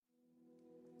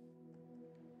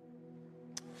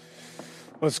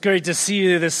Well, it's great to see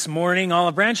you this morning,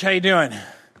 Olive Branch. How you doing?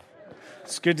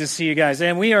 It's good to see you guys.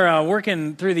 And we are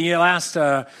working through the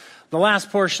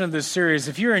last portion of this series.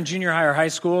 If you're in junior high or high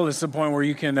school, this is the point where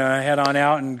you can head on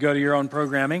out and go to your own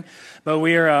programming. But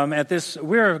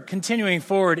we're continuing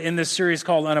forward in this series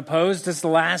called Unopposed. This is the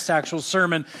last actual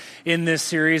sermon in this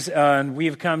series, and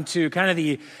we've come to kind of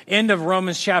the end of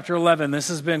Romans chapter 11. This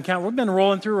has been we've been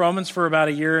rolling through Romans for about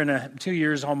a year and 2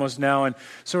 years almost now, and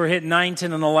so we're hitting 9,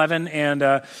 10, and 11,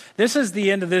 and this is the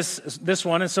end of this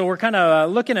one. And so we're kind of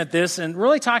looking at this and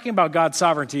really talking about God's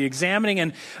sovereignty, examining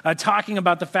and talking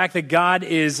about the fact that God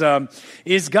is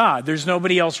God. There's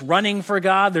nobody else running for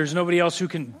God. There's nobody else who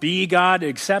can be God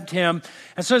except Him.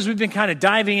 And so as we've been kind of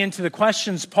diving into the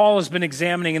questions Paul has been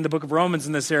examining in the book of Romans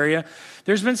in this area,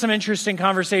 there's been some interesting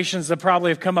conversations that probably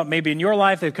have come up maybe in your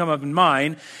life, they've come up in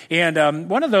mine. And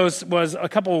one of those was a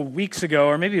couple weeks ago,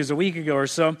 or maybe it was a week ago or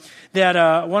so,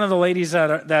 that one of the ladies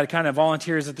that kind of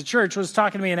volunteers at the church was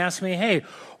talking to me and asking me, hey,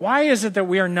 why is it that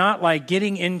we are not like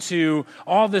getting into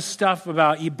all this stuff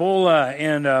about Ebola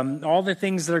and all the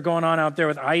things that are going on out there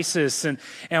with ISIS? And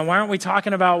why aren't we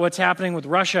talking about what's happening with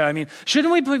Russia? I mean,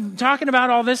 shouldn't we be talking about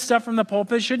all this stuff from the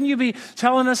pulpit? Shouldn't you be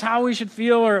telling us how we should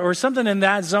feel or something in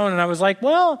that zone? And I was like,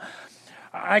 well,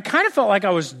 I kind of felt like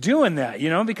I was doing that,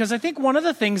 because I think one of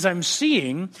the things I'm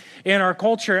seeing in our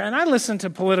culture, and I listen to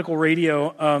political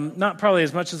radio, not probably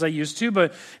as much as I used to,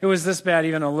 but it was this bad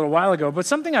even a little while ago. But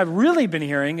something I've really been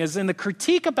hearing is in the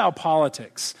critique about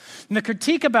politics, and the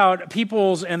critique about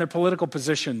people's and their political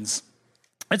positions.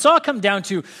 It's all come down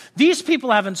to these people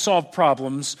haven't solved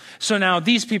problems, so now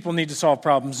these people need to solve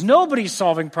problems. Nobody's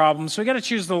solving problems, so we got to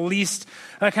choose the least,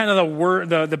 kind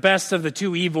of the best of the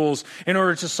two evils in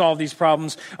order to solve these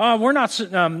problems. We're not,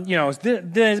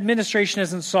 the administration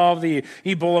hasn't solved the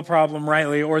Ebola problem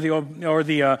rightly, or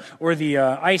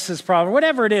the ISIS problem,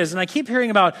 whatever it is. And I keep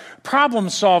hearing about problem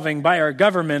solving by our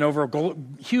government over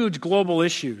huge global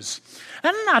issues.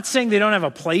 And I'm not saying they don't have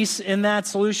a place in that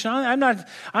solution. I'm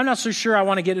not so sure I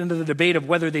want to get into the debate of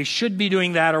whether they should be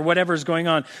doing that or whatever is going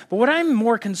on. But what I'm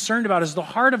more concerned about is the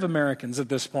heart of Americans at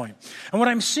this point. And what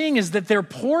I'm seeing is that they're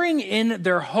pouring in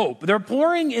their hope. They're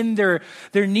pouring in their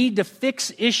need to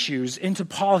fix issues into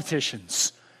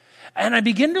politicians. And I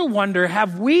begin to wonder,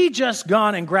 have we just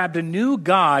gone and grabbed a new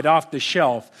God off the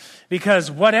shelf because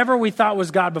whatever we thought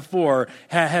was God before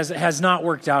has not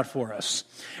worked out for us?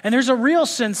 And there's a real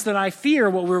sense that I fear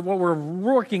what we're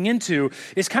working into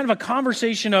is kind of a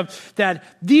conversation of that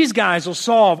these guys will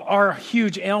solve our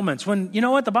huge ailments. When, you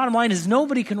know what, the bottom line is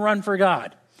nobody can run for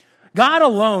God. God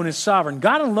alone is sovereign.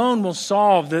 God alone will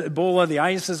solve the Ebola, the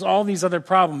ISIS, all these other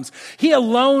problems. He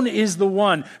alone is the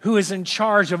one who is in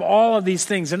charge of all of these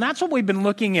things. And that's what we've been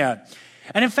looking at.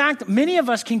 And in fact, many of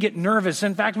us can get nervous.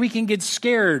 In fact, we can get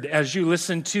scared as you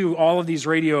listen to all of these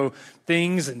radio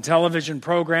things and television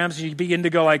programs. You begin to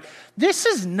go like, this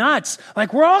is nuts.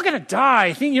 Like, we're all going to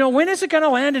die. When is it going to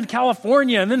land in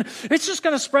California? And then it's just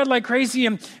going to spread like crazy.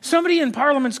 And somebody in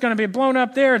Parliament's going to be blown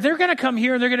up there. They're going to come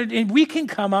here and we can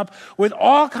come up with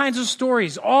all kinds of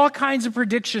stories, all kinds of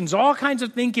predictions, all kinds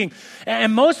of thinking.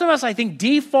 And most of us, I think,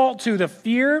 default to the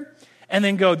fear and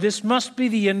then go, this must be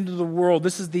the end of the world.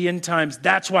 This is the end times.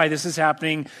 That's why this is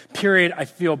happening, period. I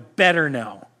feel better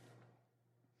now.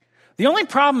 The only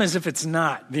problem is if it's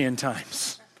not the end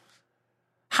times.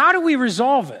 How do we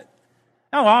resolve it?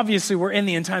 Now, obviously, we're in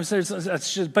the end times,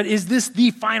 but is this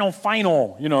the final,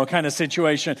 kind of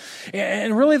situation?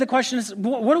 And really the question is,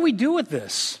 what do we do with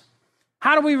this?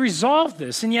 How do we resolve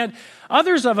this? And yet,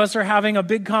 others of us are having a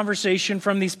big conversation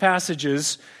from these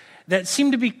passages that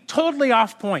seem to be totally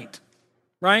off point.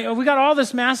 Right? We got all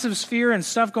this massive sphere and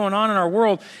stuff going on in our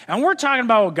world, and we're talking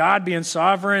about God being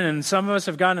sovereign, and some of us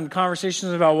have gotten into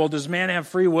conversations about, well, does man have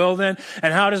free will then?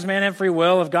 And how does man have free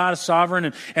will if God is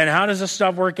sovereign? And how does this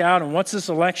stuff work out? And what's this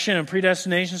election and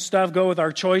predestination stuff go with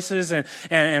our choices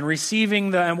and receiving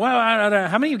the... And well,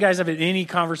 how many of you guys have had any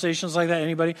conversations like that?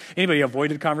 Anybody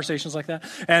avoided conversations like that?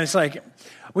 And it's like,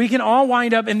 we can all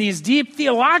wind up in these deep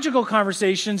theological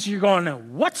conversations. You're going,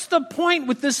 what's the point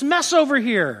with this mess over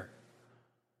here?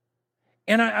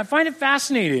 And I find it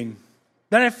fascinating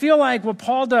that I feel like what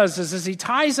Paul does is he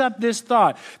ties up this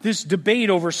thought, this debate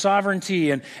over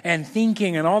sovereignty and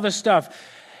thinking and all this stuff.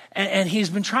 And he's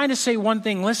been trying to say one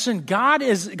thing. Listen, God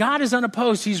is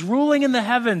unopposed. He's ruling in the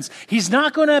heavens. He's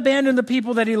not going to abandon the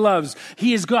people that he loves.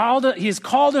 He has called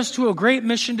us to a great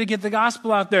mission to get the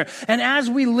gospel out there. And as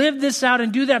we live this out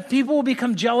and do that, people will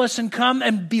become jealous and come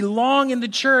and belong in the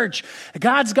church.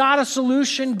 God's got a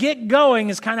solution. Get going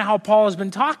is kind of how Paul has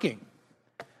been talking.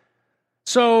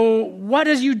 So what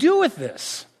do you do with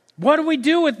this? What do we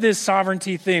do with this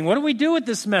sovereignty thing? What do we do with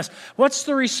this mess? What's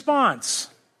the response?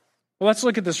 Well, let's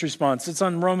look at this response. It's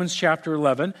on Romans chapter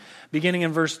 11, beginning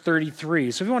in verse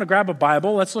 33. So if you want to grab a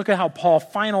Bible, let's look at how Paul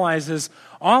finalizes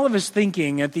all of his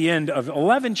thinking at the end of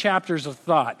 11 chapters of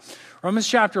thought. Romans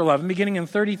chapter 11, beginning in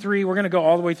 33, we're going to go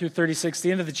all the way through 36,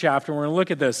 the end of the chapter, and we're going to look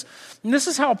at this. And this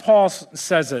is how Paul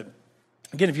says it.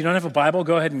 Again, if you don't have a Bible,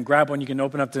 go ahead and grab one. You can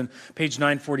open up to page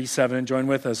 947 and join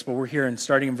with us. But we're here and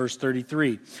starting in verse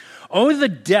 33. Oh, the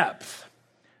depth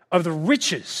of the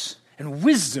riches and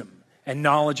wisdom and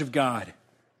knowledge of God.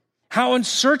 How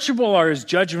unsearchable are his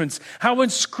judgments, how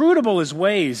inscrutable his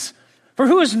ways. For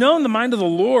who has known the mind of the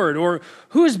Lord, or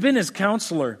who has been his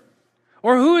counselor,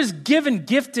 or who has given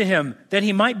gift to him that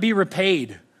he might be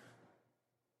repaid?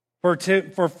 For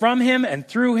from him and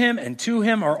through him and to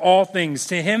him are all things.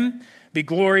 To him be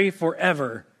glory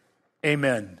forever.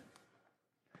 Amen.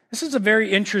 This is a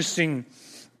very interesting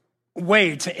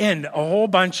way to end a whole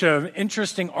bunch of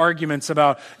interesting arguments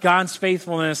about God's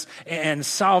faithfulness and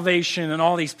salvation and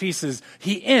all these pieces.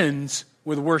 He ends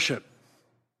with worship.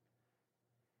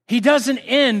 He doesn't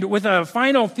end with a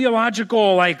final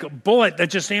theological bullet that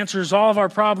just answers all of our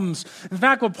problems. In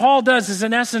fact, what Paul does is,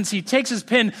 in essence, he takes his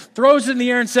pen, throws it in the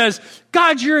air and says,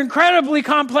 God, you're incredibly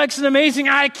complex and amazing.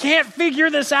 I can't figure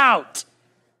this out.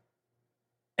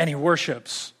 And he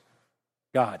worships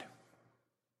God.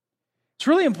 It's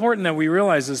really important that we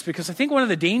realize this, because I think one of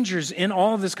the dangers in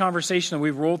all of this conversation that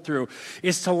we've rolled through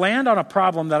is to land on a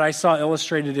problem that I saw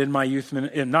illustrated in my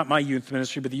not my youth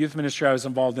ministry, but the youth ministry I was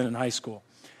involved in high school.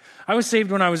 I was saved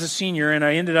when I was a senior, and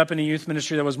I ended up in a youth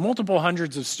ministry that was multiple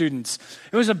hundreds of students.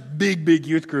 It was a big, big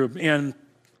youth group, and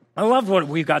I loved what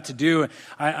we got to do.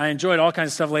 I enjoyed all kinds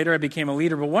of stuff. Later, I became a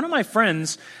leader. But one of my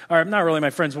friends, or not really my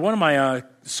friends, but one of my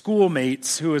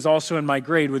schoolmates who was also in my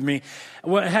grade with me,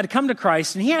 had come to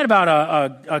Christ, and he had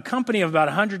about a company of about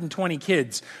 120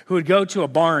 kids who would go to a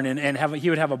barn and he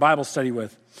would have a Bible study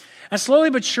with. And slowly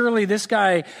but surely, this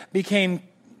guy became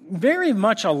very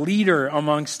much a leader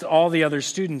amongst all the other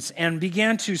students and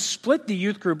began to split the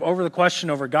youth group over the question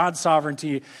over God's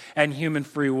sovereignty and human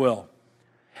free will.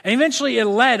 And eventually it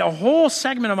led a whole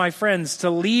segment of my friends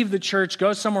to leave the church,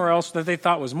 go somewhere else that they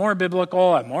thought was more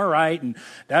biblical and more right, and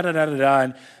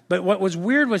da-da-da-da-da. But what was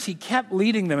weird was he kept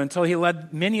leading them until he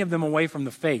led many of them away from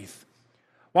the faith.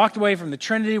 Walked away from the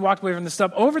Trinity, walked away from the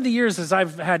stuff. Over the years, as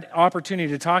I've had opportunity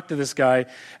to talk to this guy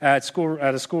at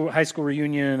a high school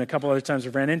reunion, and a couple other times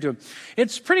I've ran into him,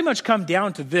 it's pretty much come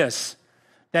down to this,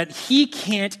 that he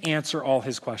can't answer all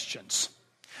his questions.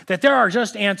 That there are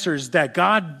just answers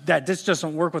that this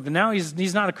doesn't work with. And now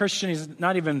he's not a Christian. He's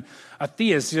not even a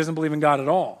theist. He doesn't believe in God at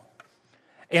all.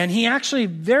 And he actually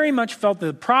very much felt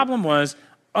the problem was,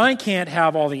 I can't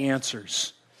have all the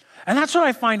answers. And that's what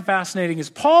I find fascinating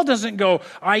is Paul doesn't go,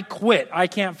 I quit. I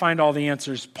can't find all the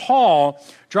answers. Paul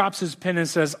drops his pen and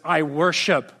says, I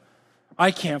worship. I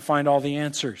can't find all the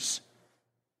answers.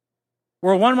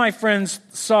 Where one of my friends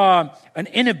saw an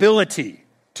inability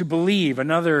to believe,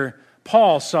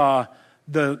 Paul saw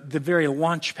the very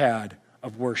launch pad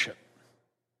of worship.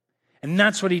 And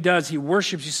that's what he does. He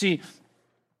worships. You see,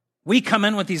 we come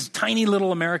in with these tiny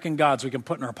little American gods we can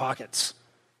put in our pockets.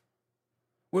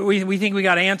 We think we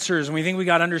got answers, and we think we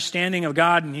got understanding of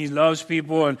God, and he loves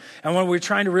people. And what we're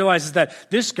trying to realize is that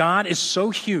this God is so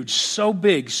huge, so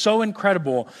big, so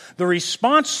incredible. The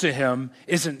response to him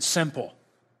isn't simple.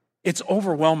 It's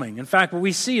overwhelming. In fact, what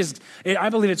we see is, I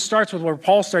believe it starts with where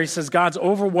Paul starts. He says, God's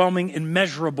overwhelming,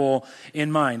 immeasurable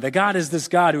in mind. That God is this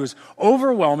God who is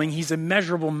overwhelming. He's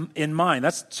immeasurable in mind.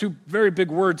 That's two very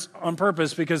big words on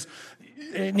purpose because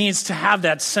it needs to have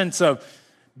that sense of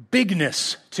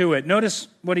bigness to it. Notice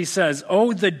what he says.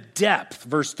 Oh, the depth,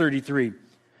 verse 33.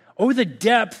 Oh, the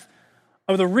depth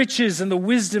of the riches and the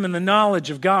wisdom and the knowledge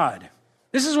of God.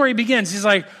 This is where he begins. He's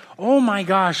like, oh my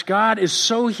gosh, God is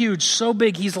so huge, so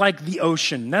big, he's like the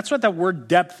ocean. That's what that word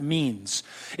depth means.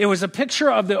 It was a picture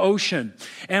of the ocean,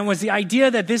 and was the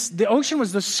idea that the ocean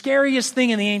was the scariest thing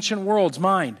in the ancient world's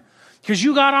mind. Because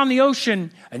you got on the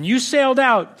ocean, and you sailed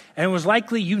out, and it was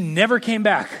likely you never came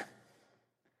back.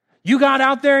 You got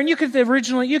out there, and you could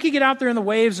get out there in the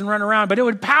waves and run around, but it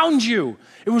would pound you.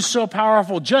 It was so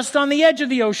powerful. Just on the edge of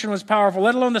the ocean was powerful,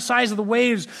 let alone the size of the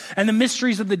waves and the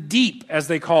mysteries of the deep, as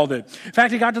they called it. In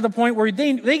fact, it got to the point where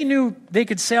they knew they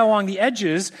could sail along the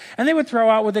edges, and they would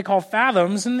throw out what they call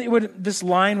fathoms, and this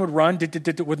line would run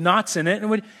with knots in it, and it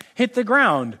would hit the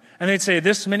ground. And they'd say,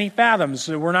 this many fathoms,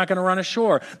 so we're not going to run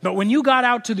ashore. But when you got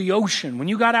out to the ocean, when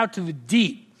you got out to the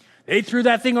deep, they threw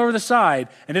that thing over the side,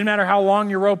 and it didn't matter how long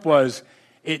your rope was,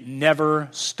 it never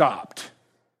stopped.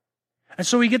 And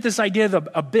so we get this idea of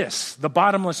the abyss, the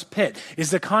bottomless pit,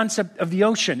 is the concept of the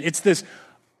ocean. It's this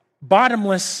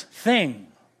bottomless thing.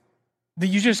 that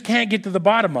you just can't get to the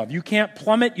bottom of. You can't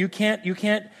plummet. You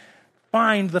can't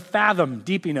find the fathom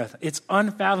deep enough. It's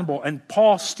unfathomable. And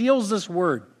Paul steals this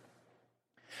word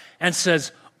and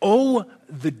says, "Oh,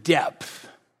 the depth."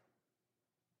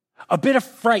 A bit of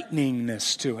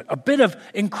frighteningness to it, a bit of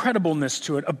incredibleness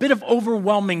to it, a bit of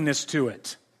overwhelmingness to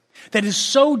it. That is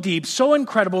so deep, so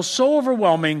incredible, so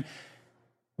overwhelming,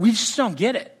 we just don't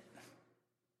get it.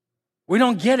 We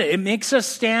don't get it. It makes us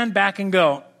stand back and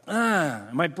go,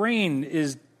 my brain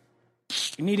is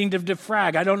needing to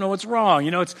defrag. I don't know what's wrong.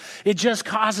 It just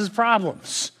causes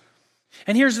problems.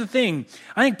 And here's the thing.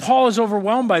 I think Paul is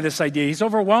overwhelmed by this idea. He's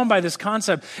overwhelmed by this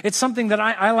concept. It's something that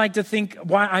I like to think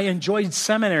why I enjoyed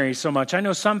seminary so much. I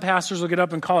know some pastors will get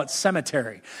up and call it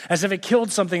cemetery, as if it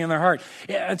killed something in their heart.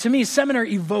 To me,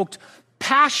 seminary evoked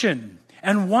passion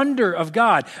and wonder of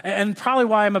God. And probably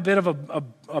why I'm a bit of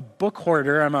a book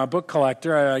hoarder. I'm a book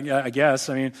collector, I guess.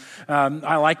 I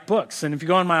like books. And if you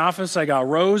go in my office, I got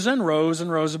rows and rows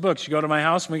and rows of books. You go to my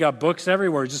house, and we got books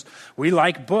everywhere. We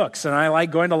like books. And I like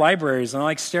going to libraries, and I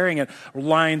like staring at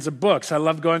lines of books. I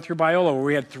loved going through Biola, where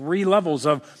we had 3 levels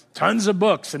of tons of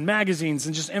books and magazines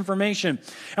and just information.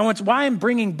 And why I'm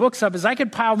bringing books up is I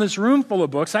could pile this room full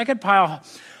of books. I could pile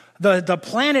the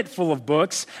planet full of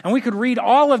books, and we could read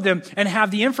all of them and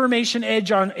have the information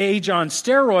age on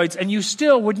steroids, and you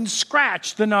still wouldn't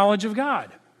scratch the knowledge of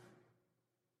God.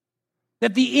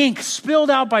 That the ink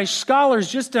spilled out by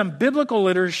scholars just on biblical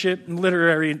literature,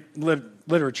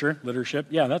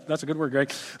 yeah, that's a good word,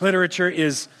 Greg. Literature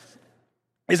is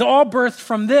all birthed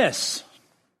from this.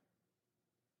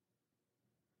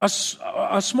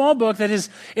 A small book that has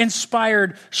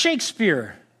inspired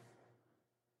Shakespeare,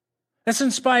 that's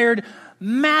inspired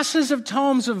masses of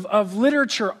tomes of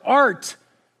literature, art,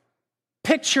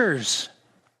 pictures,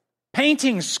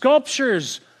 paintings,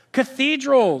 sculptures,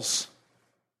 cathedrals.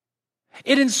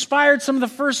 It inspired some of the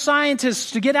first scientists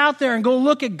to get out there and go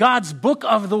look at God's book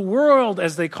of the world,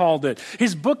 as they called it,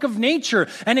 his book of nature,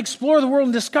 and explore the world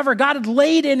and discover God had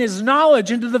laid in his knowledge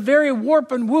into the very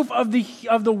warp and woof of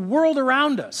the world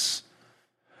around us.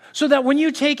 So that when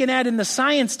you take and add in the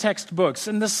science textbooks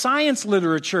and the science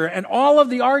literature and all of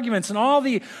the arguments and all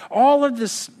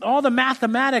the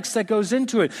mathematics that goes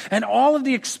into it and all of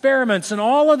the experiments and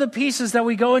all of the pieces that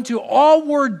we go into, all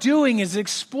we're doing is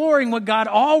exploring what God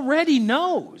already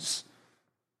knows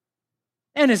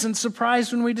and isn't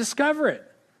surprised when we discover it.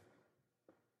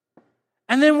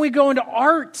 And then we go into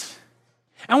art,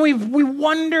 and we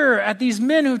wonder at these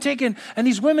men who've taken and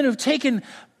these women who've taken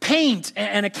paint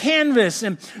and a canvas,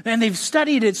 and they've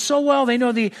studied it so well. They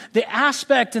know the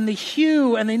aspect and the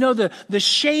hue, and they know the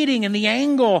shading and the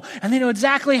angle, and they know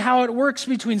exactly how it works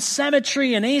between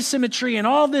symmetry and asymmetry and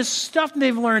all this stuff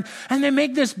they've learned, and they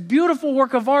make this beautiful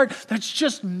work of art that's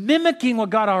just mimicking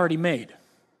what God already made.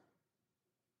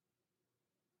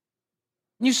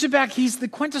 And you sit back, he's the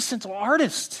quintessential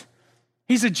artist.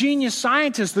 He's a genius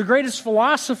scientist, the greatest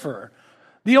philosopher,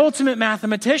 the ultimate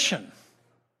mathematician.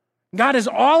 God is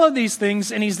all of these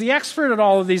things, and he's the expert at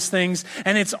all of these things,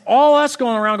 and it's all us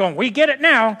going around going, we get it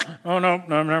now. Oh, no,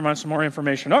 never mind, some more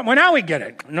information. Oh, well, now we get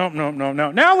it. No,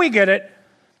 now we get it.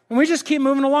 And we just keep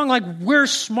moving along like we're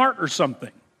smart or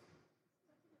something.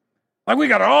 Like we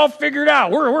got it all figured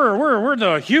out. We're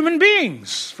the human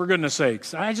beings, for goodness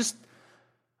sakes. I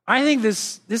think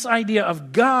this idea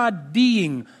of God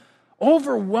being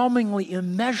overwhelmingly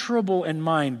immeasurable in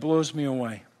mind blows me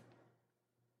away.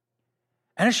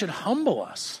 And it should humble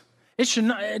us.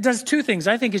 It does 2 things.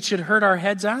 I think it should hurt our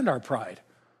heads and our pride.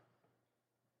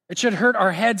 It should hurt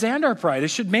our heads and our pride. It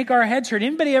should make our heads hurt.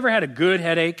 Anybody ever had a good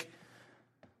headache?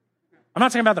 I'm not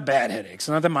talking about the bad headaches,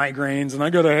 not the migraines, and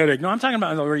I got a headache. No, I'm talking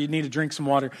about where you need to drink some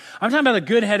water. I'm talking about a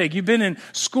good headache. You've been in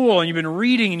school, and you've been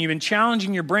reading, and you've been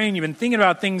challenging your brain. You've been thinking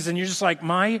about things, and you're just like,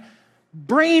 my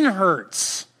brain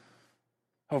hurts.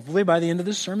 Hopefully by the end of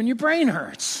this sermon, your brain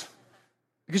hurts.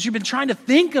 Because you've been trying to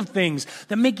think of things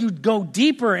that make you go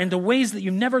deeper into ways that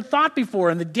you've never thought before.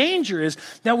 And the danger is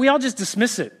that we all just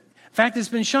dismiss it. In fact, it's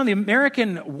been shown the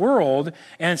American world,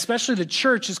 and especially the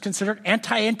church, is considered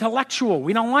anti-intellectual.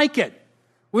 We don't like it.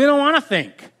 We don't want to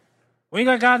think. We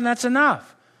got God, and that's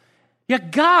enough.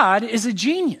 Yet God is a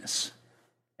genius,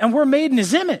 and we're made in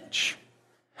his image.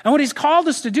 And what he's called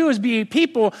us to do is be a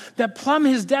people that plumb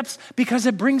his depths because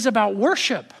it brings about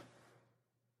worship.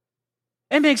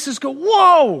 It makes us go,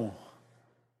 whoa!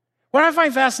 What I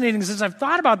find fascinating is as I've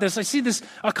thought about this, I see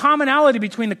a commonality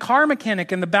between the car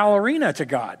mechanic and the ballerina to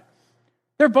God.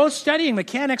 They're both studying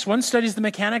mechanics. One studies the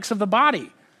mechanics of the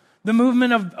body, the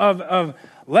movement of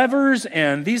levers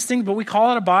and these things, but we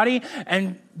call it a body.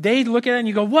 And they look at it and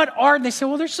you go, what art? And they say,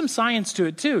 well, there's some science to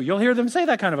it too. You'll hear them say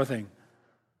that kind of a thing.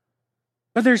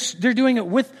 But they're doing it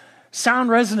with sound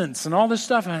resonance and all this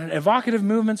stuff and evocative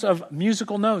movements of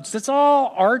musical notes. That's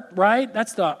all art, right?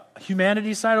 That's the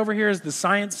humanities side. Over here is the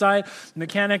science side,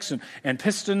 mechanics and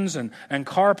pistons and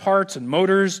car parts and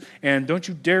motors. And don't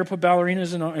you dare put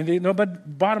ballerinas in.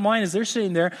 But bottom line is they're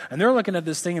sitting there and they're looking at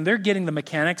this thing and they're getting the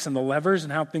mechanics and the levers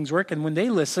and how things work. And when they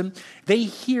listen, they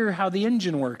hear how the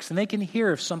engine works and they can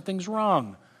hear if something's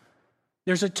wrong.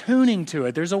 There's a tuning to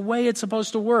it. There's a way it's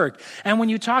supposed to work. And when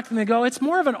you talk to them, they go, it's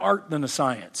more of an art than a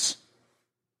science.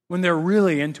 When they're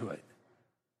really into it.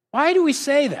 Why do we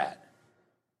say that?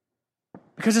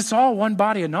 Because it's all one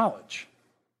body of knowledge.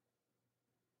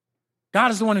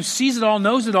 God is the one who sees it all,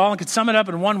 knows it all, and could sum it up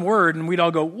in one word, and we'd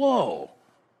all go, whoa,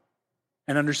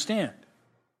 and understand.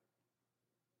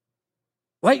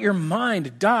 Let your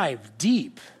mind dive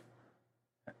deep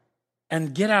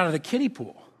and get out of the kiddie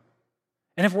pool.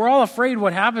 And if we're all afraid,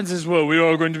 what happens is, well, we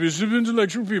are going to be super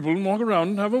intellectual people and walk around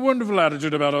and have a wonderful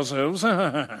attitude about ourselves.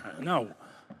 No.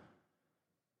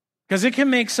 Because it can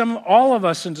make all of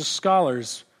us into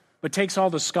scholars, but takes all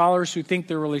the scholars who think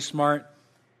they're really smart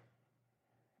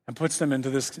and puts them into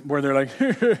this where they're like,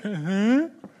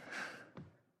 it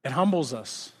humbles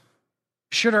us.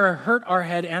 Should hurt our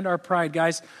head and our pride.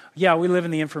 Guys, yeah, we live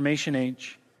in the information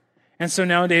age. And so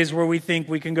nowadays where we think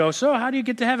we can go, so how do you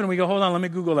get to heaven? We go, hold on, let me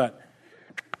Google that.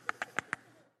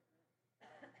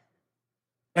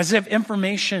 As if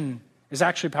information is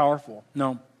actually powerful.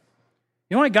 No.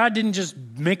 You know why God didn't just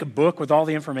make a book with all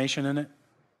the information in it?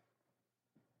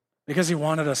 Because he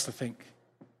wanted us to think.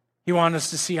 He wanted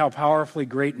us to see how powerfully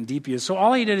great and deep he is. So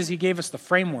all he did is he gave us the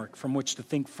framework from which to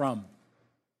think from.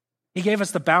 He gave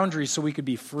us the boundaries so we could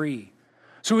be free.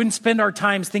 So we wouldn't spend our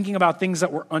times thinking about things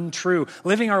that were untrue,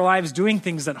 living our lives doing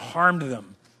things that harmed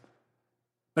them.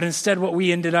 But instead what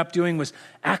we ended up doing was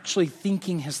actually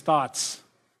thinking his thoughts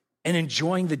and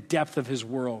enjoying the depth of his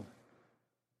world.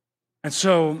 And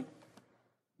so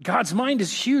God's mind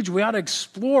is huge. We ought to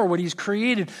explore what he's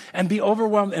created and be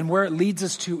overwhelmed. And where it leads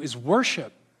us to is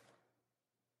worship.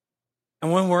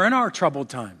 And when we're in our troubled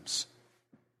times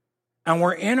and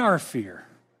we're in our fear,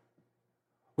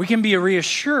 we can be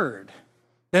reassured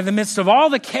that in the midst of all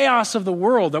the chaos of the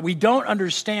world that we don't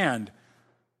understand,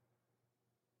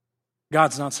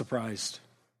 God's not surprised.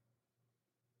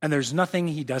 And there's nothing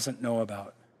he doesn't know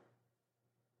about.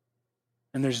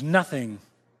 And there's nothing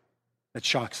that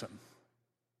shocks him.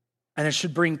 And it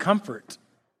should bring comfort.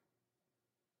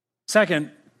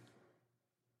 Second,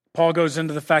 Paul goes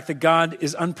into the fact that God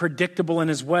is unpredictable in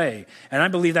his way. And I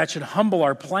believe that should humble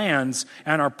our plans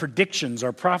and our predictions,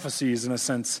 our prophecies, in a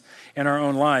sense, in our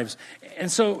own lives.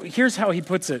 And so here's how he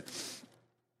puts it.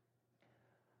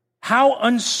 How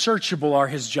unsearchable are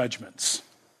his judgments?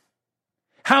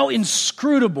 How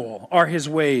inscrutable are his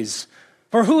ways?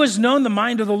 For who has known the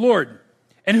mind of the Lord?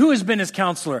 And who has been his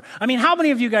counselor? I mean, how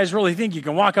many of you guys really think you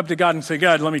can walk up to God and say,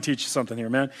 God, let me teach you something here,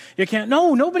 man? You can't.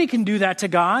 No, nobody can do that to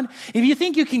God. If you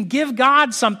think you can give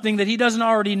God something that he doesn't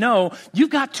already know, you've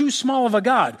got too small of a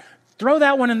God. Throw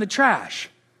that one in the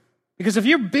trash. Because if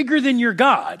you're bigger than your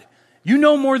God, you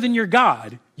know more than your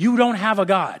God, you don't have a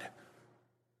God.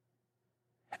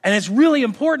 And it's really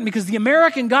important because the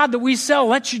American God that we sell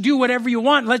lets you do whatever you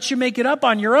want, lets you make it up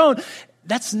on your own.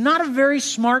 That's not a very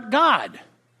smart God.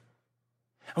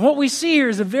 And what we see here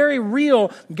is a very real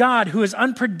God who is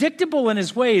unpredictable in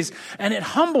his ways, and it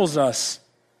humbles us.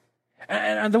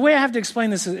 And the way I have to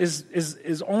explain this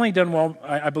is only done well,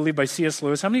 I believe, by C.S.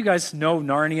 Lewis. How many of you guys know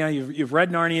Narnia? You've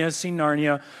read Narnia, seen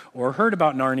Narnia, or heard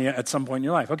about Narnia at some point in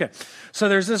your life. Okay, so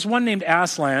there's this one named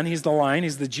Aslan. He's the lion.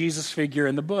 He's the Jesus figure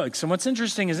in the books. And what's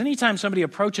interesting is anytime somebody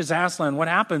approaches Aslan, what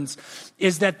happens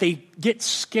is that they get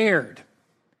scared.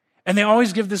 And they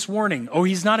always give this warning, oh,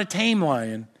 he's not a tame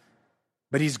lion,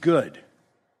 but he's good.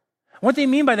 What they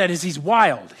mean by that is he's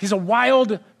wild. He's a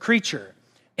wild creature.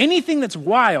 Anything that's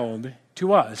wild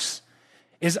to us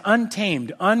is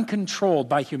untamed, uncontrolled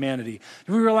by humanity.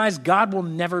 Do we realize God will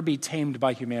never be tamed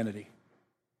by humanity?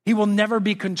 He will never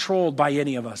be controlled by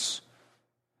any of us.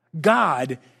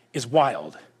 God is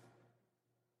wild.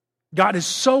 God is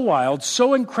so wild,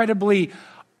 so incredibly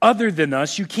other than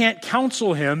us. You can't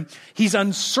counsel him. He's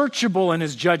unsearchable in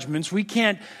his judgments.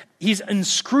 He's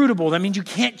inscrutable. That means you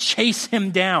can't chase him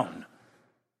down.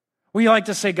 We like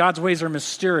to say God's ways are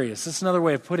mysterious. That's another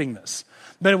way of putting this.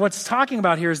 But what's talking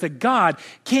about here is that God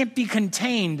can't be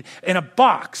contained in a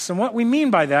box. And what we mean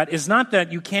by that is not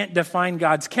that you can't define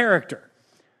God's character.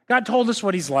 God told us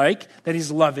what he's like, that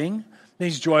he's loving, that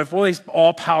he's joyful, that he's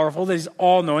all-powerful, that he's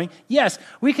all-knowing. Yes,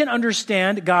 we can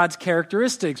understand God's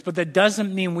characteristics, but that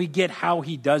doesn't mean we get how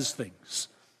he does things.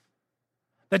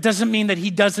 That doesn't mean that he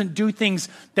doesn't do things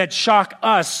that shock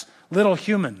us little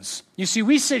humans. You see,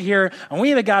 we sit here and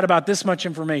we have got about this much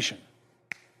information.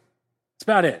 That's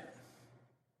about it.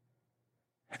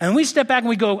 And we step back and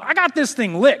we go, I got this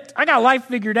thing licked. I got life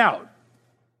figured out.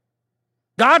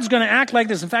 God's going to act like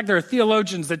this. In fact, there are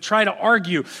theologians that try to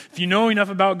argue, if you know enough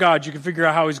about God, you can figure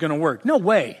out how he's going to work. No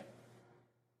way.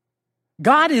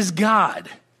 God is God.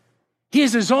 He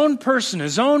is his own person,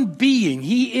 his own being.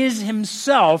 He is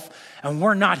himself, and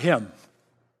we're not him.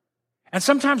 And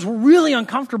sometimes we're really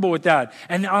uncomfortable with that.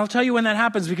 And I'll tell you when that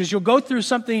happens, because you'll go through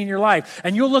something in your life,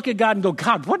 and you'll look at God and go,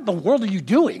 God, what in the world are you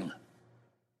doing?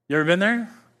 You ever been there?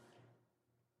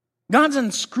 God's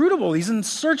inscrutable. He's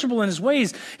unsearchable in his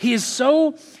ways. He is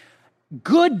so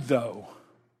good, though.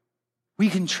 We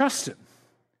can trust him.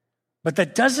 But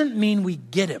that doesn't mean we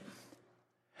get him.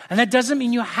 And that doesn't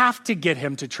mean you have to get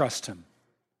him to trust him.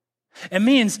 It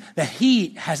means that he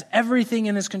has everything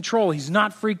in his control. He's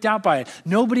not freaked out by it.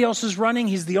 Nobody else is running.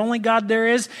 He's the only God there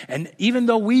is. And even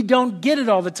though we don't get it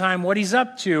all the time, what he's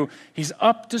up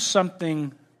to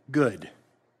something good.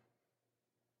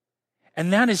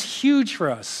 And that is huge for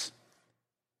us.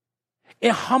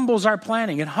 It humbles our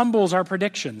planning. It humbles our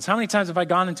predictions. How many times have I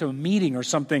gone into a meeting or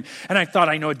something and I thought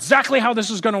I know exactly how this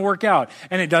is going to work out,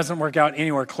 and it doesn't work out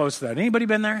anywhere close to that? Anybody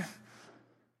been there?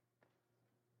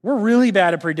 We're really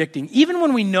bad at predicting, even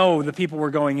when we know the people we're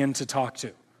going in to talk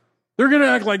to. They're going to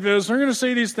act like this, they're going to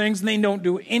say these things, and they don't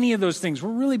do any of those things.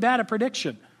 We're really bad at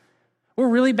prediction. We're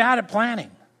really bad at planning.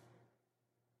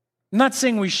 I'm not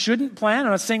saying we shouldn't plan.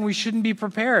 I'm not saying we shouldn't be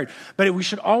prepared, but we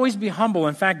should always be humble.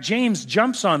 In fact, James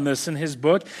jumps on this in his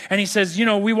book, and he says,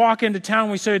 we walk into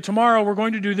town, we say, tomorrow we're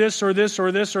going to do this or this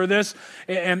or this or this,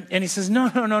 and he says,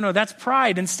 no, that's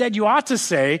pride. Instead, you ought to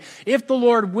say, if the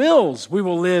Lord wills, we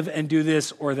will live and do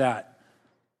this or that.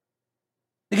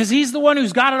 Because he's the one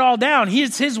who's got it all down.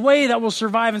 It's his way that will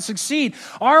survive and succeed.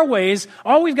 Our ways,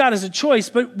 all we've got is a choice,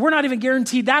 but we're not even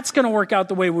guaranteed that's going to work out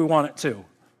the way we want it to.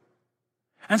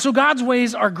 And so God's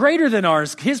ways are greater than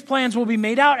ours. His plans will be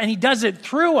made out, and he does it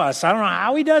through us. I don't know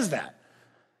how he does that.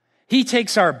 He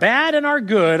takes our bad and our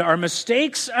good, our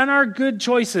mistakes and our good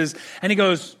choices, and he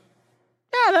goes,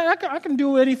 yeah, I can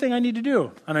do anything I need to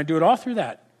do. And I do it all through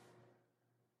that.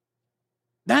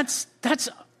 That's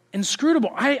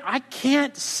inscrutable. I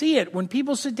can't see it. When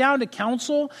people sit down to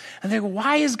counsel and they go,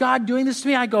 why is God doing this to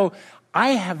me? I go, I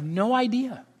have no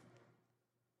idea.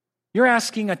 You're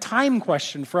asking a time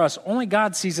question for us. Only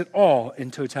God sees it all in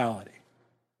totality.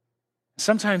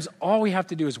 Sometimes all we have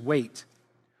to do is wait.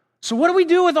 So what do we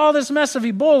do with all this mess of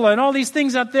Ebola and all these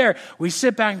things out there? We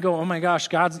sit back and go, oh my gosh,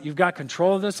 God, you've got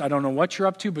control of this. I don't know what you're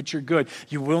up to, but you're good.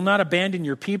 You will not abandon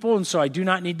your people, and so I do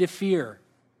not need to fear.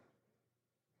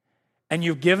 And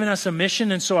you've given us a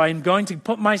mission, and so I'm going to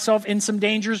put myself in some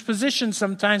dangerous positions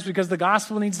sometimes because the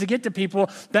gospel needs to get to people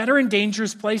that are in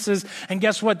dangerous places. And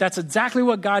guess what? That's exactly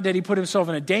what God did. He put himself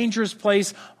in a dangerous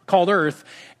place called earth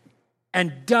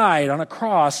and died on a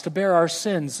cross to bear our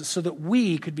sins so that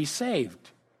we could be saved.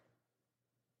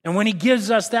 And when he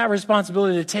gives us that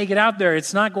responsibility to take it out there,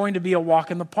 it's not going to be a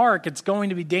walk in the park. It's going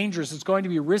to be dangerous. It's going to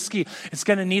be risky. It's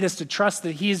going to need us to trust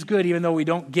that he is good even though we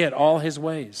don't get all his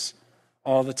ways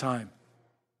all the time.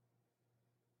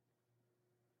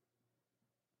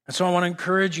 And so I want to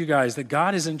encourage you guys that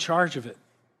God is in charge of it.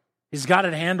 He's got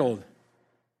it handled.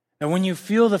 And when you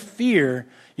feel the fear,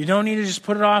 you don't need to just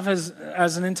put it off as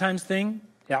an end times thing.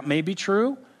 That may be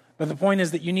true, but the point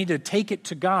is that you need to take it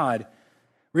to God.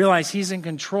 Realize he's in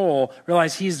control.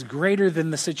 Realize he's greater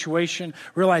than the situation.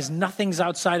 Realize nothing's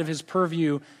outside of his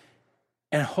purview.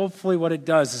 And hopefully what it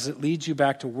does is it leads you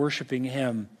back to worshiping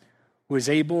him who is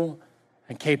able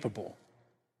and capable.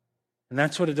 And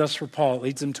that's what it does for Paul. It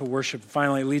leads him to worship.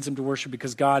 Finally, it leads him to worship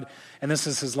because God, and this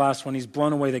is his last one, he's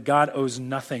blown away that God owes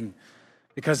nothing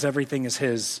because everything is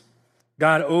his.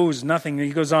 God owes nothing.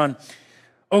 He goes on,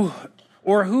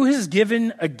 or who has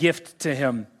given a gift to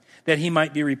him that he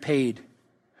might be repaid?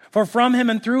 For from him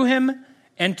and through him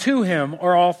and to him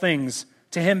are all things.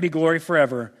 To him be glory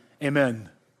forever. Amen.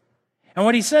 And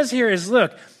what he says here is,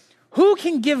 look, who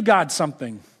can give God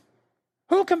something?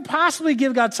 Who can possibly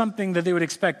give God something that they would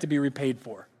expect to be repaid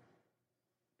for?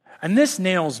 And this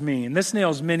nails me, and this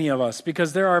nails many of us,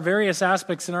 because there are various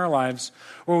aspects in our lives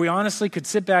where we honestly could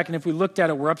sit back and if we looked at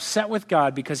it, we're upset with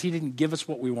God because he didn't give us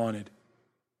what we wanted.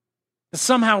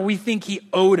 Somehow we think he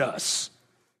owed us.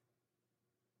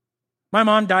 My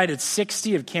mom died at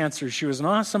 60 of cancer. She was an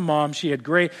awesome mom. She had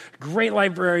great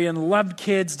librarian, loved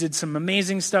kids, did some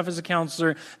amazing stuff as a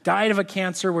counselor, died of a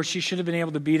cancer where she should have been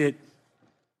able to beat it.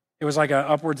 It was like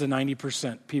upwards of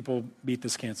 90% people beat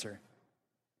this cancer.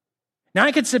 Now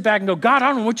I could sit back and go, God, I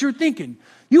don't know what you're thinking.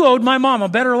 You owed my mom a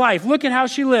better life. Look at how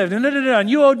she lived. And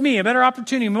you owed me a better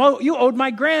opportunity. You owed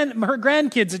her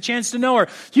grandkids a chance to know her.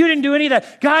 You didn't do any of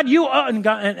that. God,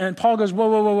 and Paul goes,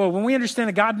 whoa. When we understand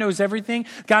that God knows everything,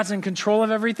 God's in control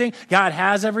of everything, God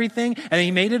has everything, and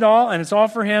he made it all, and it's all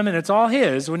for him, and it's all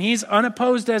his. When he's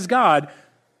unopposed as God,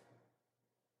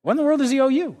 what in the world does he owe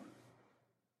you?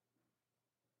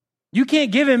 You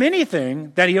can't give him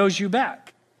anything that he owes you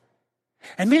back.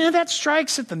 And man, that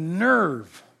strikes at the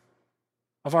nerve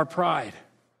of our pride.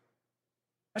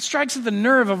 That strikes at the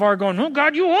nerve of our going, oh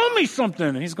God, you owe me something.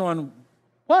 And he's going,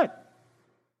 what?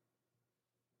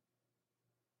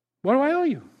 What do I owe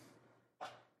you?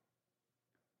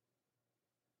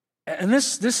 And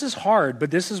this is hard, but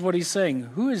this is what he's saying.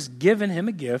 Who has given him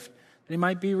a gift that he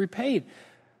might be repaid?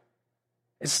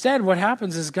 Instead, what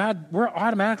happens is we're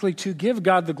automatically to give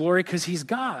God the glory because he's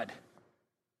God.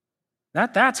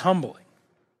 That's humbling.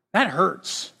 That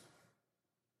hurts.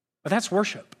 But that's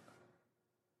worship.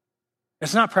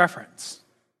 It's not preference.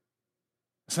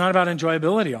 It's not about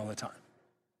enjoyability all the time.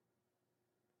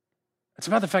 It's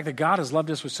about the fact that God has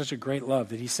loved us with such a great love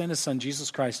that he sent his son,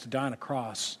 Jesus Christ, to die on a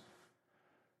cross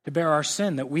to bear our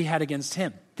sin that we had against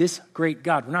him. This great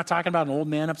God. We're not talking about an old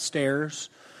man upstairs,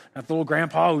 not the little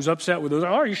grandpa who's upset with us.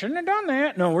 Oh, you shouldn't have done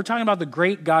that. No, we're talking about the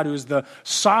great God who is the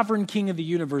sovereign king of the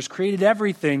universe, created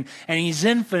everything, and he's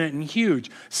infinite and huge.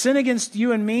 Sin against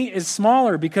you and me is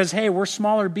smaller because, hey, we're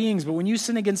smaller beings. But when you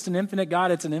sin against an infinite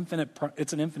God, it's an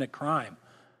infinite crime.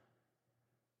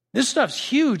 This stuff's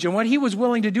huge, and what he was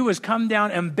willing to do is come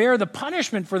down and bear the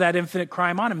punishment for that infinite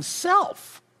crime on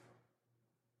himself.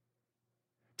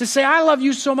 To say, I love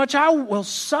you so much, I will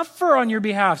suffer on your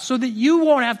behalf so that you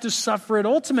won't have to suffer it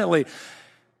ultimately.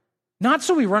 Not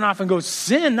so we run off and go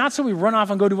sin, not so we run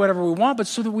off and go do whatever we want, but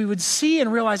so that we would see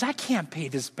and realize, I can't pay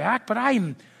this back, but I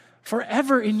am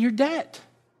forever in your debt.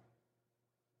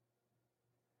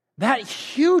 That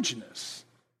hugeness.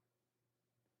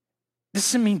 This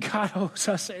doesn't mean God owes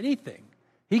us anything.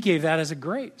 He gave that as a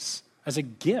grace, as a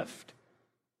gift.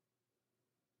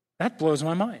 That blows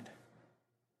my mind.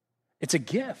 It's a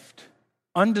gift,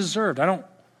 undeserved. I don't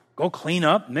go clean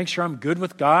up, make sure I'm good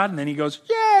with God, and then he goes,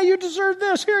 yeah, you deserve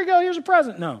this. Here you go, here's a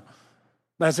present. No,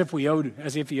 as if he owed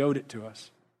it to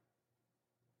us.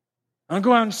 I don't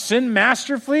go out and sin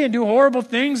masterfully and do horrible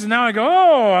things, and now I go,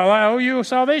 oh, I owe you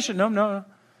salvation. No.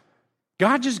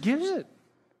 God just gives it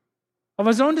of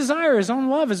his own desire, his own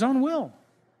love, his own will.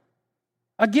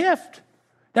 A gift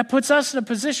that puts us in a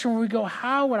position where we go,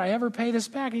 how would I ever pay this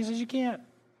back? And he says, you can't.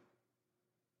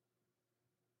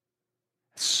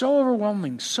 It's so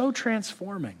overwhelming, so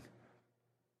transforming.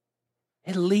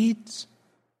 It leads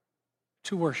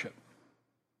to worship.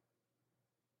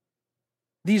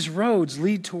 These roads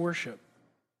lead to worship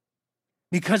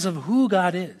because of who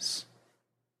God is,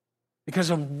 because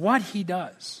of what he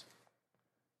does,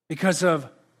 because of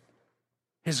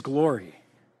his glory,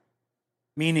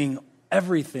 meaning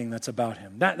everything that's about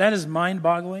him. That is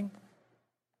mind-boggling.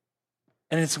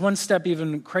 And it's one step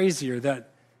even crazier that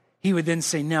he would then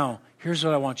say, now, here's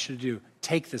what I want you to do.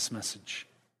 Take this message.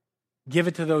 Give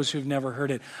it to those who've never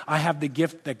heard it. I have the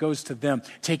gift that goes to them.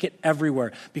 Take it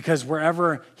everywhere, because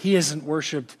wherever he isn't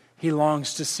worshiped, he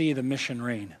longs to see the mission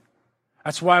reign.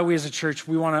 That's why we as a church,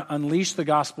 we want to unleash the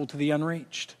gospel to the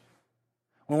unreached.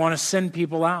 We want to send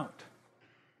people out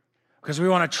because we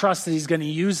want to trust that he's going to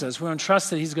use us. We want to trust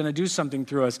that he's going to do something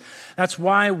through us. That's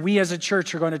why we as a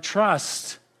church are going to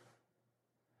trust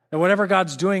that whatever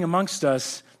God's doing amongst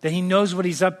us, that he knows what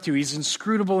he's up to. He's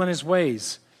inscrutable in his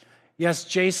ways. Yes,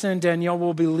 Jason and Danielle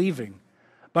will be leaving.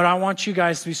 But I want you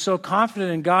guys to be so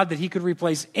confident in God that he could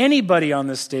replace anybody on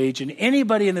this stage and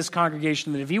anybody in this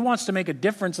congregation, that if he wants to make a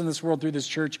difference in this world through this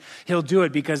church, he'll do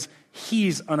it because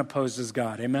he's unopposed as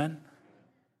God. Amen?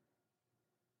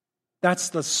 That's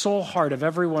the sole heart of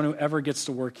everyone who ever gets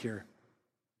to work here,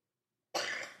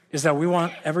 is that we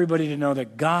want everybody to know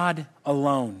that God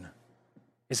alone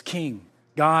is king.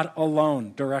 God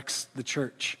alone directs the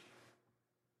church.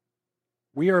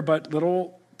 We are but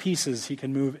little pieces he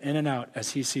can move in and out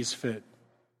as he sees fit.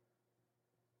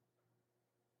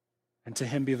 And to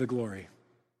him be the glory.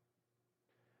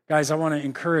 Guys, I want to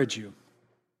encourage you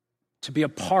to be a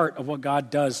part of what God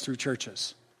does through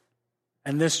churches.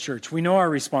 And this church, we know our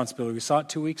responsibility. We saw it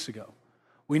 2 weeks ago.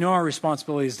 We know our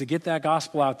responsibility is to get that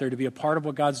gospel out there, to be a part of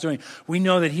what God's doing. We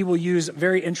know that he will use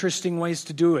very interesting ways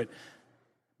to do it.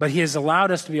 But he has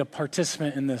allowed us to be a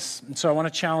participant in this. And so I want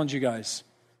to challenge you guys.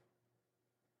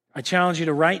 I challenge you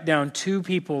to write down 2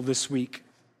 people this week.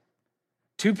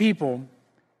 2 people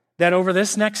that over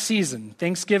this next season,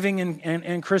 Thanksgiving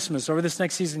and Christmas, over this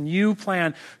next season, you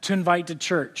plan to invite to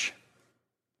church.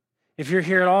 If you're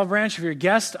here at Olive Branch, if you're a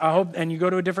guest, I hope, and you go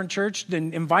to a different church,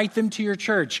 then invite them to your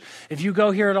church. If you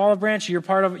go here at Olive Branch, you're a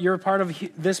part of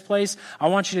this place. I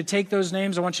want you to take those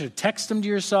names. I want you to text them to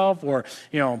yourself, or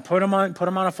put them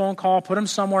on a phone call, put them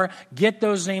somewhere. Get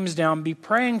those names down. Be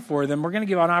praying for them. We're going to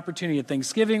give an opportunity at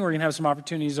Thanksgiving. We're going to have some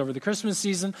opportunities over the Christmas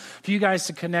season for you guys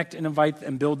to connect and invite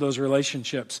and build those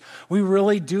relationships. We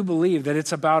really do believe that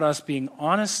it's about us being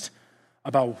honest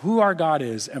about who our God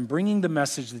is and bringing the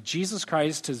message that Jesus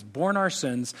Christ has borne our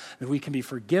sins, that we can be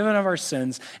forgiven of our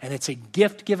sins, and it's a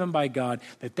gift given by God,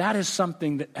 that is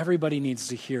something that everybody needs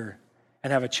to hear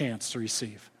and have a chance to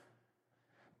receive.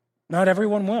 Not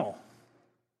everyone will.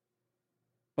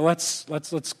 But let's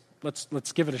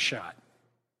give it a shot.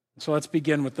 So let's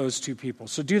begin with those two people.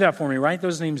 So do that for me. Write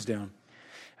those names down.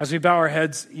 As we bow our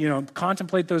heads,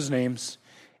 contemplate those names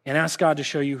and ask God to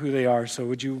show you who they are. So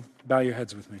would you bow your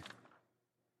heads with me?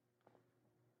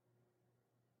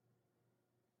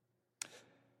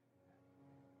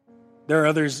 There are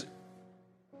others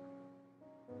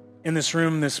in this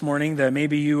room this morning that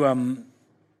maybe you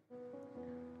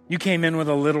came in with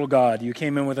a little God. You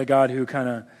came in with a God who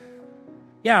kind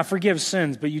of, forgives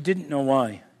sins, but you didn't know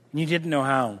why, and you didn't know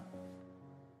how.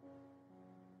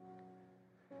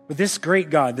 But this great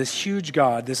God, this huge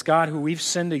God, this God who we've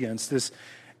sinned against, this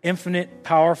infinite,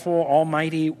 powerful,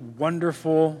 almighty,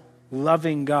 wonderful,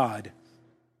 loving God,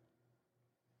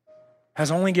 has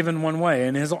only given one way,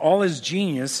 and all his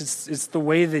genius, it's the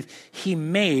way that he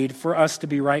made for us to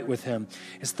be right with him.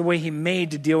 It's the way he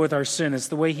made to deal with our sin. It's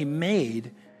the way he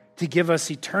made to give us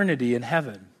eternity in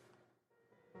heaven.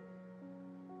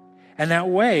 And that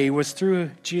way was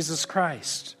through Jesus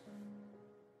Christ.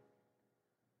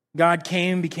 God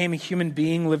came, became a human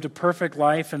being, lived a perfect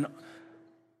life, and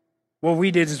what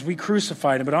we did is we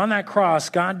crucified him. But on that cross,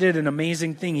 God did an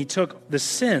amazing thing. He took the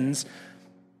sins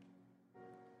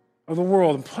of the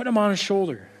world and put him on his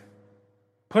shoulder.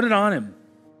 Put it on him.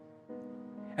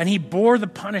 And he bore the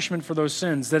punishment for those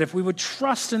sins, that if we would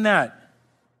trust in that,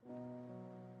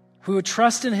 if we would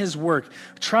trust in his work,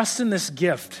 trust in this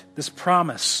gift, this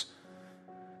promise,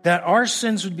 that our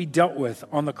sins would be dealt with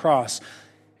on the cross.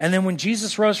 And then when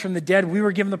Jesus rose from the dead, we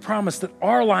were given the promise that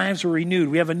our lives were renewed.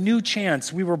 We have a new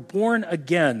chance. We were born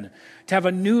again to have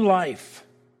a new life.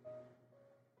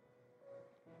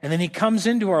 And then he comes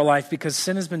into our life because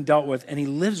sin has been dealt with, and he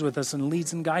lives with us and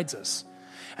leads and guides us.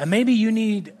 And maybe you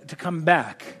need to come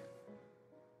back.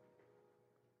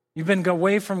 You've been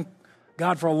away from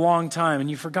God for a long time, and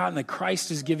you've forgotten that Christ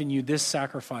has given you this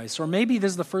sacrifice. Or maybe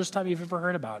this is the first time you've ever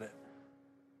heard about it.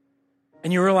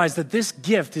 And you realize that this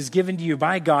gift is given to you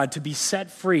by God to be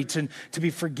set free, to be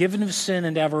forgiven of sin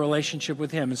and to have a relationship with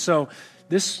him. And so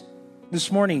this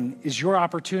morning is your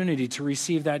opportunity to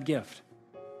receive that gift.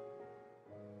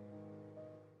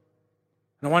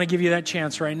 And I want to give you that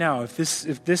chance right now. If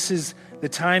this is the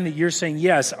time that you're saying,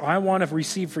 yes, I want to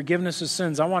receive forgiveness of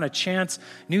sins, I want a chance,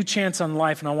 new chance on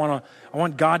life, and I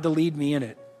want God to lead me in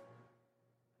it.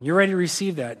 You're ready to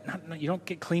receive that. You don't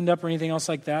get cleaned up or anything else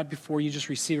like that before you just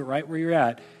receive it right where you're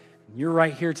at. You're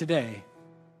right here today.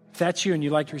 If that's you and you'd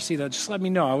like to receive that, just let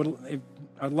me know.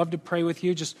 I'd love to pray with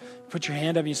you. Just put your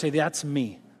hand up and you say, that's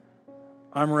me.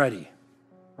 I'm ready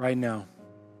right now.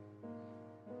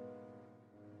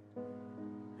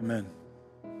 Amen.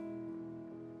 I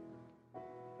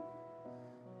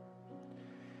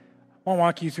want to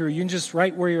walk you through. You can just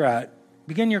right where you're at,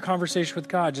 begin your conversation with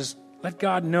God. Just let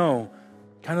God know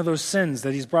kind of those sins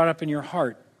that he's brought up in your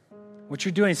heart. What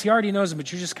you're doing is he already knows them,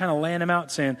 but you're just kind of laying them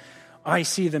out saying, I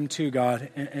see them too, God.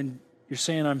 And you're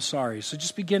saying, I'm sorry. So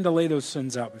just begin to lay those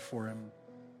sins out before him.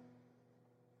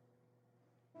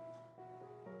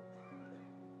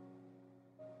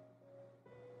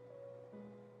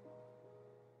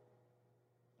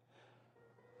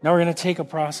 Now we're going to take a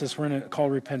process we're going to call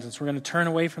repentance. We're going to turn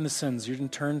away from the sins. You're going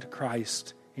to turn to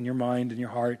Christ in your mind and your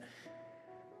heart.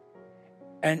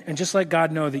 And just let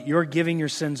God know that you're giving your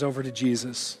sins over to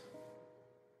Jesus.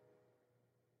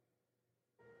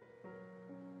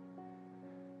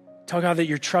 Tell God that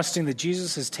you're trusting that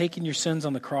Jesus has taken your sins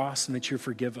on the cross and that you're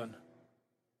forgiven.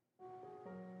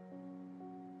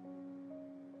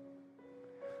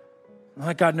 And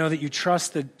let God know that you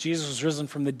trust that Jesus was risen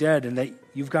from the dead and that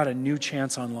you've got a new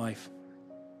chance on life.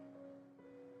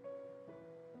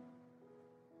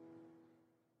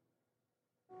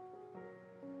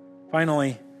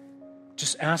 Finally,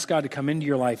 just ask God to come into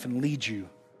your life and lead you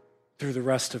through the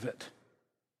rest of it.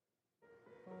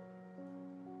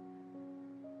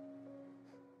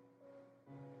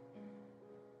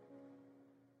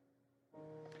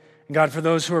 And God, for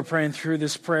those who are praying through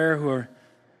this prayer, who are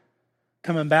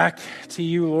coming back to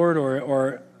you, Lord,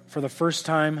 or for the first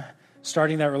time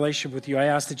starting that relationship with you, I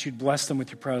ask that you'd bless them with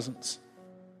your presence.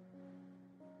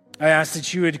 I ask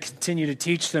that you would continue to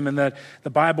teach them and that the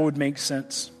Bible would make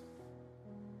sense.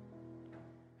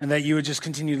 And that you would just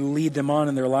continue to lead them on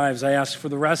in their lives. I ask for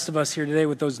the rest of us here today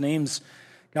with those names,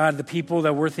 God, the people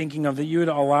that we're thinking of, that you would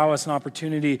allow us an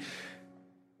opportunity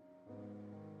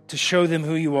to show them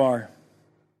who you are,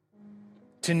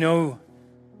 to know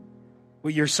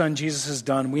what your Son Jesus has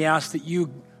done. We ask that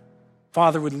you,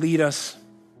 Father, would lead us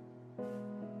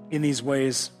in these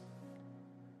ways.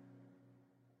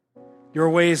 Your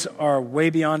ways are way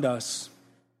beyond us.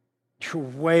 You're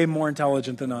way more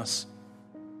intelligent than us.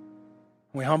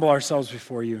 We humble ourselves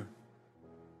before you.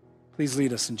 Please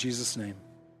lead us in Jesus' name.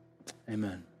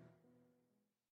 Amen.